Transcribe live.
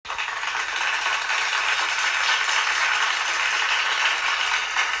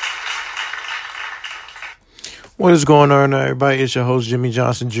What is going on, everybody? It's your host, Jimmy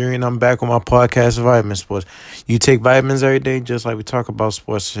Johnson Jr., and I'm back with my podcast, Vitamin Sports. You take vitamins every day, just like we talk about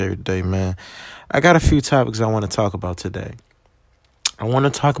sports every day, man. I got a few topics I want to talk about today. I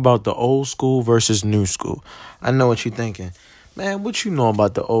want to talk about the old school versus new school. I know what you're thinking. Man, what you know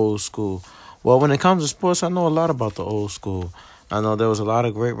about the old school? Well, when it comes to sports, I know a lot about the old school. I know there was a lot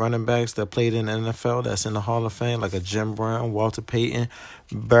of great running backs that played in the NFL that's in the Hall of Fame, like a Jim Brown, Walter Payton,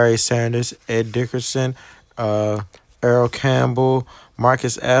 Barry Sanders, Ed Dickerson, Earl Campbell,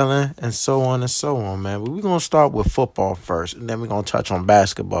 Marcus Allen, and so on, man. But we're going to start with football first, and then we're going to touch on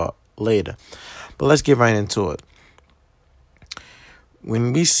basketball later. But let's get right into it.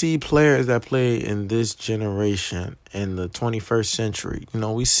 When we see players that play in this generation, in the 21st century,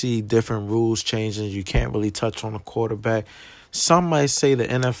 we see different rules changing. You can't really touch on a quarterback. Some might say the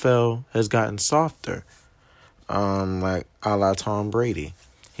NFL has gotten softer, like a la Tom Brady.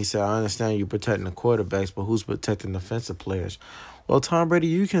 He said, I understand you're protecting the quarterbacks, but who's protecting defensive players? Well, Tom Brady,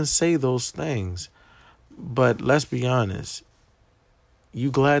 you can say those things, but let's be honest.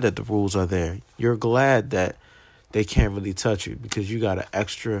 You're glad that the rules are there. You're glad that they can't really touch you because you got an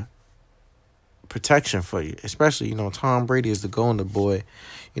extra protection for you. Especially, Tom Brady is the golden boy.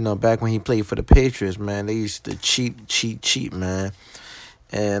 Back when he played for the Patriots, man, they used to cheat, man.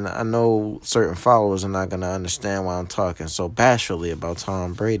 And I know certain followers are not going to understand why I'm talking so bashfully about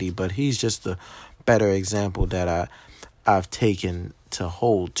Tom Brady, but he's just a better example that I've taken to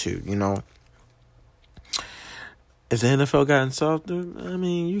hold to, Has the NFL gotten softer? I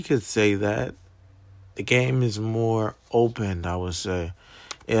mean, you could say that. The game is more open, I would say.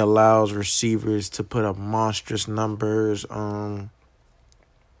 It allows receivers to put up monstrous numbers.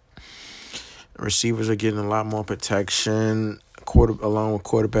 Receivers are getting a lot more protection. Along with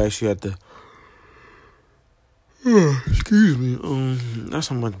quarterbacks, you have to. Excuse me. That's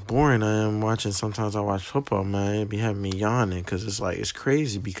how much boring I am watching. Sometimes I watch football, man. It be having me yawning because it's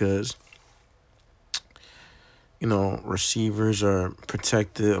crazy because receivers are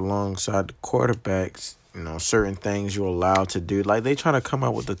protected alongside the quarterbacks. Certain things you're allowed to do. Like they try to come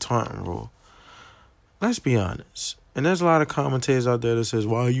out with the taunting rule. Let's be honest. And there's a lot of commentators out there that says,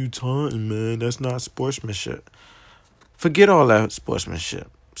 why are you taunting, man? That's not sportsmanship. Forget all that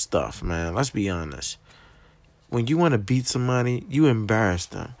sportsmanship stuff, man. Let's be honest. When you want to beat somebody, you embarrass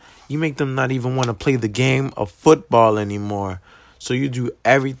them. You make them not even want to play the game of football anymore. So you do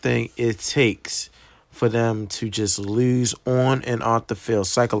everything it takes for them to just lose on and off the field,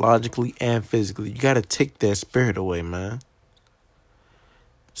 psychologically and physically. You got to take their spirit away, man.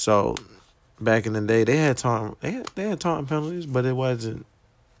 So back in the day, they had taunting penalties, but it wasn't.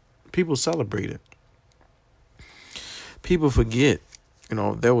 People celebrated. People forget,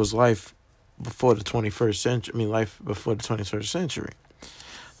 there was life before the 21st century. Life before the 21st century.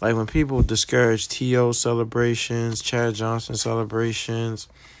 Like when people discourage T.O. celebrations, Chad Johnson celebrations.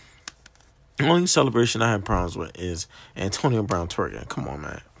 The only celebration I have problems with is Antonio Brown twerking. Come on,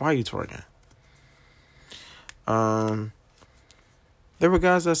 man. Why are you twerking? There were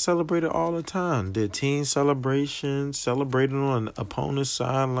guys that celebrated all the time. Did team celebrations, celebrated on an opponent's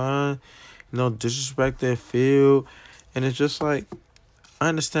sideline, disrespect their field. And it's just like, I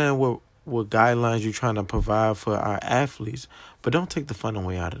understand what guidelines you're trying to provide for our athletes, but don't take the fun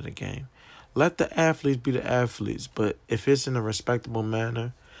away out of the game. Let the athletes be the athletes, but if it's in a respectable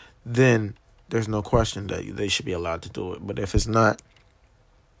manner, then there's no question that they should be allowed to do it. But if it's not,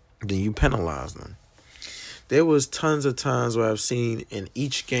 then you penalize them. There was tons of times where I've seen in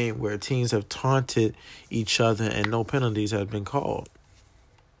each game where teams have taunted each other and no penalties have been called.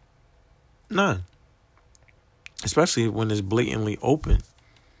 None. Especially when it's blatantly open.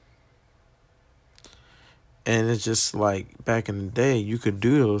 And it's just like back in the day, you could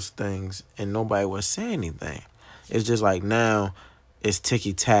do those things and nobody would say anything. It's just like now it's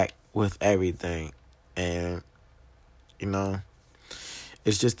ticky-tack with everything. And,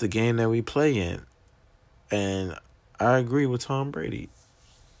 it's just the game that we play in. And I agree with Tom Brady.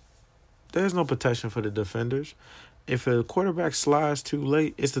 There's no protection for the defenders. If a quarterback slides too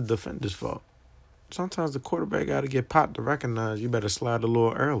late, it's the defender's fault. Sometimes the quarterback got to get popped to recognize you better slide a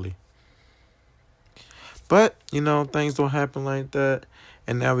little early. But, things don't happen like that.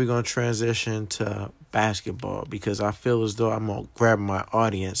 And now we're going to transition to basketball because I feel as though I'm going to grab my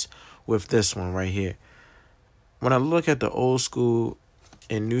audience with this one right here. When I look at the old school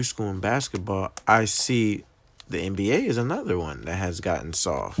and new school in basketball, I see the NBA is another one that has gotten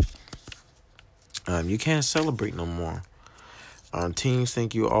soft. You can't celebrate no more. Teams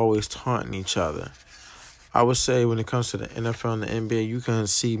think you're always taunting each other. I would say when it comes to the NFL and the NBA, you can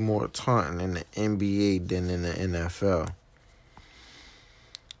see more taunting in the NBA than in the NFL.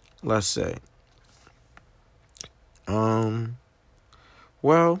 Let's say Um,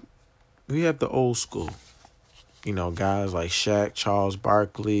 well, we have the old school. Guys like Shaq, Charles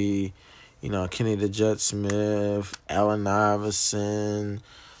Barkley, Kenny the Jet Smith, Allen Iverson,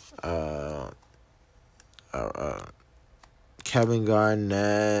 uh, Kevin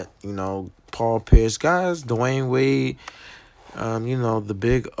Garnett, Paul Pierce, guys, Dwayne Wade, the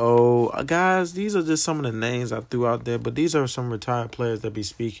Big O. Guys, these are just some of the names I threw out there, but these are some retired players that be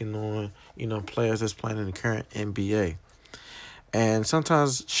speaking on, players that's playing in the current NBA. And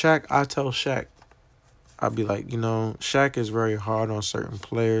sometimes I tell Shaq, I'll be like, Shaq is very hard on certain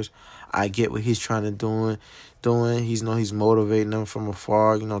players. I get what he's trying to doing. He's motivating them from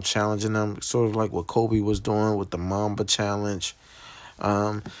afar, challenging them, sort of like what Kobe was doing with the Mamba Challenge.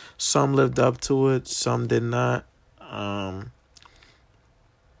 Some lived up to it, some did not.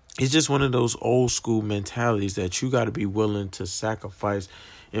 It's just one of those old school mentalities that you got to be willing to sacrifice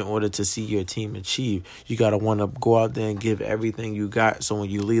in order to see your team achieve. You got to want to go out there and give everything you got, so when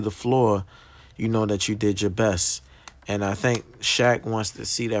you leave the floor, you know that you did your best. And I think Shaq wants to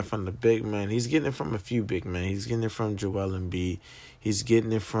see that from the big man. He's getting it from a few big men. He's getting it from Joel Embiid. He's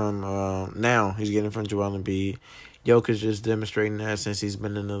getting it from He's getting it from Joel Embiid. Jokic just demonstrating that since he's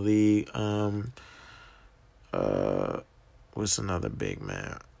been in the league. What's another big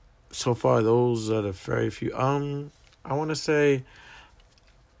man? So far, those are the very few. I want to say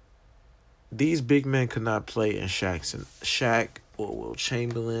these big men could not play in Shaq or Will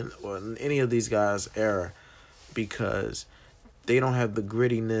Chamberlain or any of these guys' era, because they don't have the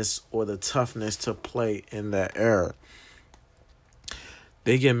grittiness or the toughness to play in that era.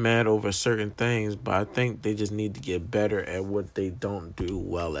 They get mad over certain things, but I think they just need to get better at what they don't do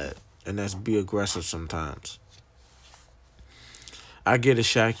well at, and that's be aggressive sometimes. I get it,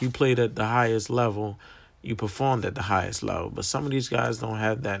 Shaq. You played at the highest level. You performed at the highest level. But some of these guys don't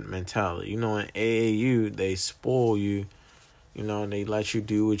have that mentality. In AAU, they spoil you. And they let you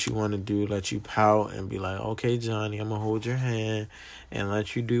do what you want to do, let you pout and be like, okay, Johnny, I'm going to hold your hand and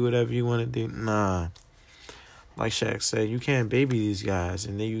let you do whatever you want to do. Nah. Like Shaq said, you can't baby these guys.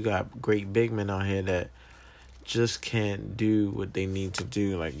 And then you got great big men out here that just can't do what they need to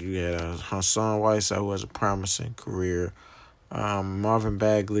do. Like you had Hassan Whiteside, who has a promising career. Marvin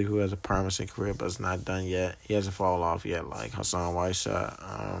Bagley, who has a promising career but is not done yet. He hasn't fallen off yet, like Hassan Whiteside.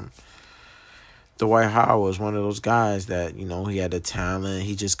 Dwight Howard was one of those guys that, he had the talent.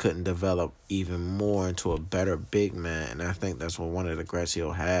 He just couldn't develop even more into a better big man. And I think that's what one of the regrets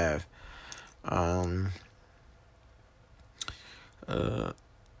he'll have.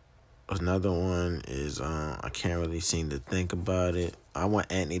 Another one is I can't really seem to think about it. I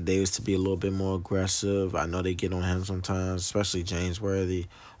want Anthony Davis to be a little bit more aggressive. I know they get on him sometimes, especially James Worthy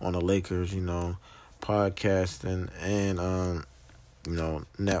on the Lakers, podcasting and,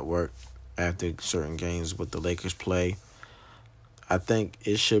 network after certain games with the Lakers play. I think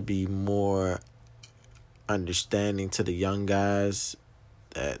it should be more understanding to the young guys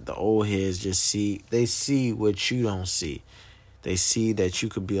that the old heads just see what you don't see. They see that you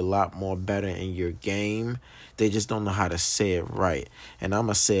could be a lot more better in your game. They just don't know how to say it right. And I'm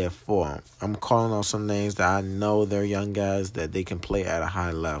going to say it for them. I'm calling out some names that I know they're young guys that they can play at a high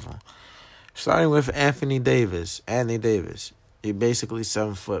level. Starting with Anthony Davis. Anthony Davis, you're basically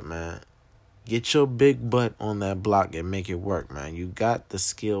 7 foot, man. Get your big butt on that block and make it work, man. You got the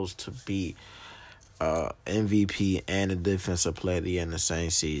skills to be MVP and a defensive player of the year in the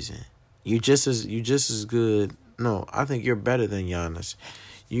same season. You just as good. No, I think you're better than Giannis.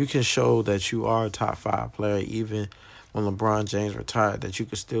 You can show that you are a top 5 player, even when LeBron James retired, that you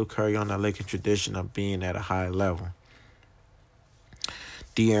can still carry on that Laker tradition of being at a high level.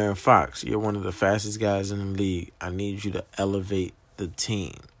 De'Aaron Fox, you're one of the fastest guys in the league. I need you to elevate the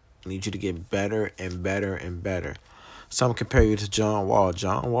team. I need you to get better and better and better. Some compare you to John Wall.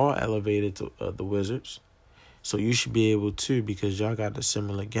 John Wall elevated to the Wizards. So you should be able to, because y'all got a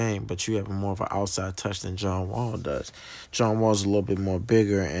similar game, but you have more of an outside touch than John Wall does. John Wall's a little bit more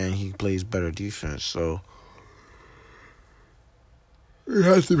bigger, and he plays better defense. So you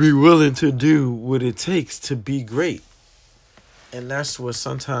have to be willing to do what it takes to be great. And that's what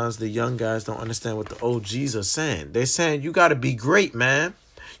sometimes the young guys don't understand what the OGs are saying. They're saying you got to be great, man.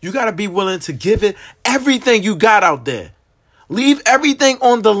 You got to be willing to give it everything you got out there. Leave everything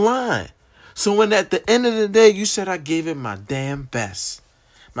on the line. So when at the end of the day, you said I gave it my damn best,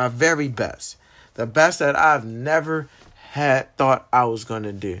 my very best, the best that I've never had thought I was going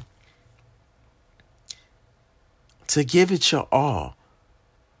to do. To give it your all.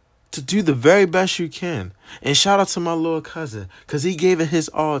 To do the very best you can. And shout out to my little cousin, because he gave it his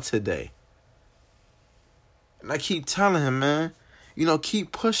all today. And I keep telling him, man,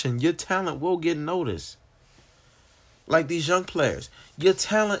 keep pushing. Your talent will get noticed. Like these young players, your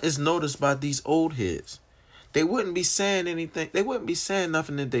talent is noticed by these old heads. They wouldn't be saying anything. They wouldn't be saying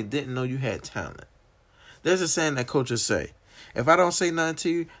nothing if they didn't know you had talent. There's a saying that coaches say, if I don't say nothing to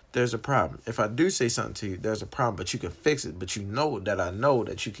you, there's a problem. If I do say something to you, there's a problem, but you can fix it. But you know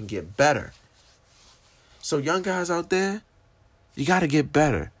that you can get better. So young guys out there, you got to get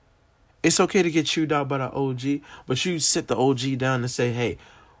better. It's okay to get chewed out by the OG, but you sit the OG down and say, hey,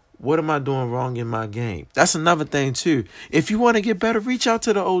 what am I doing wrong in my game? That's another thing, too. If you want to get better, reach out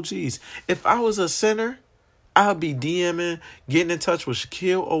to the OGs. If I was a center, I'll be DMing, getting in touch with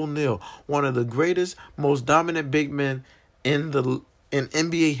Shaquille O'Neal, one of the greatest, most dominant big men in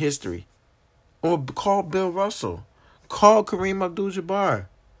NBA history. Or call Bill Russell. Call Kareem Abdul-Jabbar.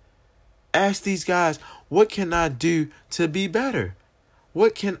 Ask these guys, what can I do to be better?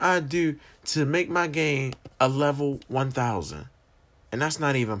 What can I do to make my game a level 1,000? And that's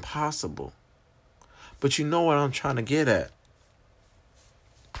not even possible. But you know what I'm trying to get at.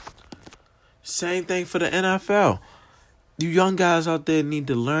 Same thing for the NFL. You young guys out there need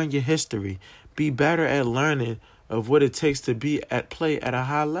to learn your history. Be better at learning of what it takes to be at play at a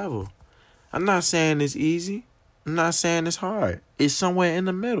high level. I'm not saying it's easy. I'm not saying it's hard. It's somewhere in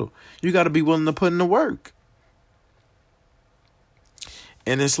the middle. You got to be willing to put in the work.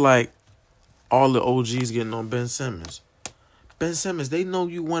 And it's like all the OGs getting on Ben Simmons. Ben Simmons, they know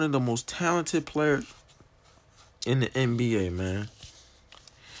you one of the most talented players in the NBA, man.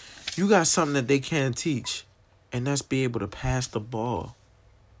 You got something that they can't teach, and that's be able to pass the ball.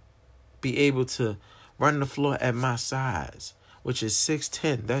 Be able to run the floor at my size, which is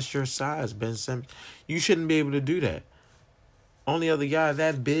 6'10". That's your size, Ben Simmons. You shouldn't be able to do that. Only other guy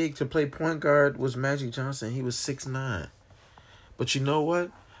that big to play point guard was Magic Johnson. He was 6'9". But you know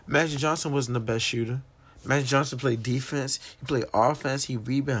what? Magic Johnson wasn't the best shooter. Magic Johnson played defense. He played offense. He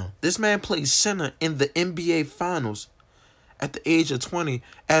rebounded. This man played center in the NBA Finals at the age of 20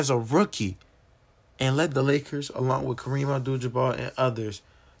 as a rookie and led the Lakers, along with Kareem Abdul-Jabbar and others,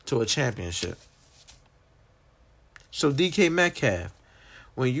 to a championship. So DK Metcalf,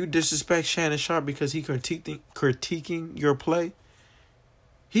 when you disrespect Shannon Sharpe because he critiquing your play,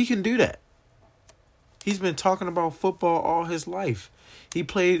 he can do that. He's been talking about football all his life. He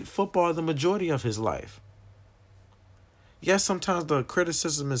played football the majority of his life. Yes, sometimes the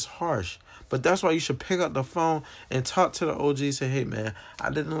criticism is harsh, but that's why you should pick up the phone and talk to the OG and say, hey, man, I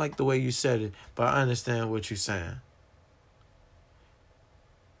didn't like the way you said it, but I understand what you're saying.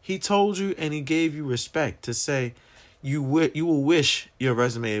 He told you and he gave you respect to say you will wish your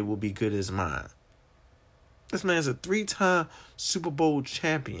resume will be good as mine. This man's a 3-time Super Bowl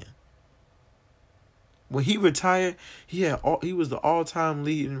champion. When he retired, he was the all-time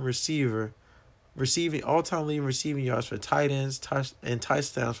leading receiver, all-time leading receiving yards for tight ends, and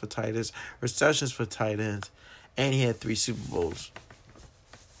touchdowns for tight ends, receptions for tight ends, and he had 3 Super Bowls.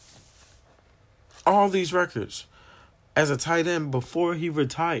 All these records as a tight end before he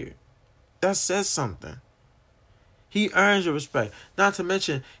retired. That says something. He earns your respect. Not to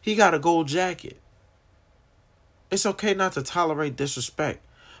mention, he got a gold jacket. It's okay not to tolerate disrespect.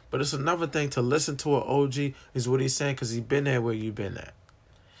 But it's another thing to listen to an OG is what he's saying because he's been there where you've been at.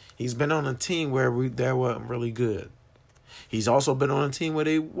 He's been on a team where they weren't really good. He's also been on a team where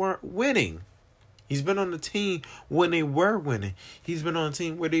they weren't winning. He's been on the team when they were winning. He's been on a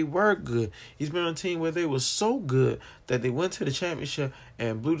team where they were good. He's been on a team where they were so good that they went to the championship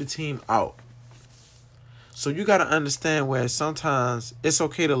and blew the team out. So you got to understand where sometimes it's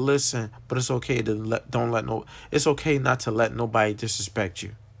okay to listen, but it's okay to it's okay not to let nobody disrespect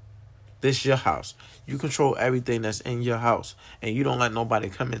you. This is your house. You control everything that's in your house. And you don't let nobody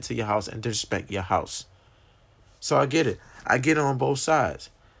come into your house and disrespect your house. So I get it. I get it on both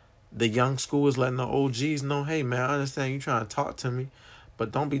sides. The young school is letting the OGs know, hey, man, I understand you trying to talk to me,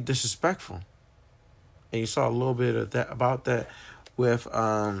 but don't be disrespectful. And you saw a little bit of that about that with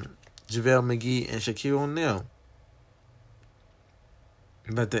JaVale McGee and Shaquille O'Neal.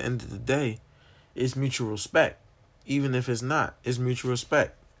 But at the end of the day, it's mutual respect. Even if it's not, it's mutual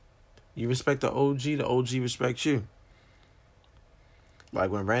respect. You respect the OG respects you. Like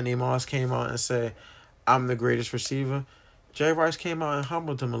when Randy Moss came out and said, I'm the greatest receiver, Jay Rice came out and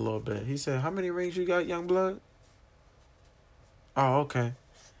humbled him a little bit. He said, how many rings you got, young blood? Oh, okay.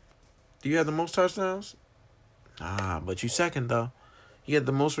 Do you have the most touchdowns? Nah, but you second, though. You had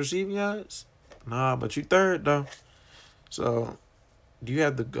the most receiving yards? Nah, but you third, though. So, do you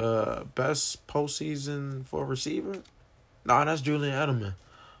have the best postseason for a receiver? Nah, that's Julian Edelman.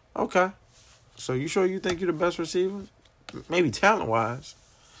 Okay. So you sure you think you're the best receiver? Maybe talent-wise.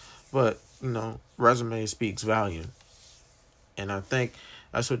 But, resume speaks volume. And I think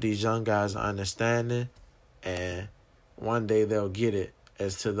that's what these young guys are understanding. And one day they'll get it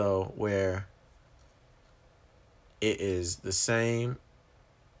as to though where it is the same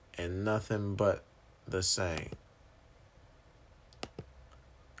and nothing but the same.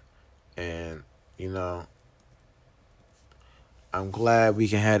 And, I'm glad we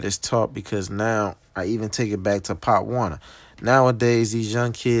can have this talk because now I even take it back to Pop Warner. Nowadays, these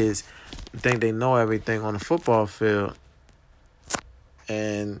young kids think they know everything on the football field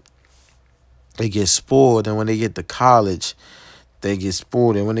and they get spoiled. And when they get to college, they get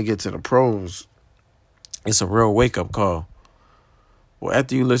spoiled. And when they get to the pros, it's a real wake-up call. Well,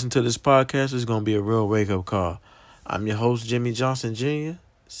 after you listen to this podcast, it's going to be a real wake-up call. I'm your host, Jimmy Johnson Jr.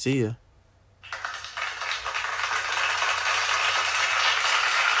 See ya.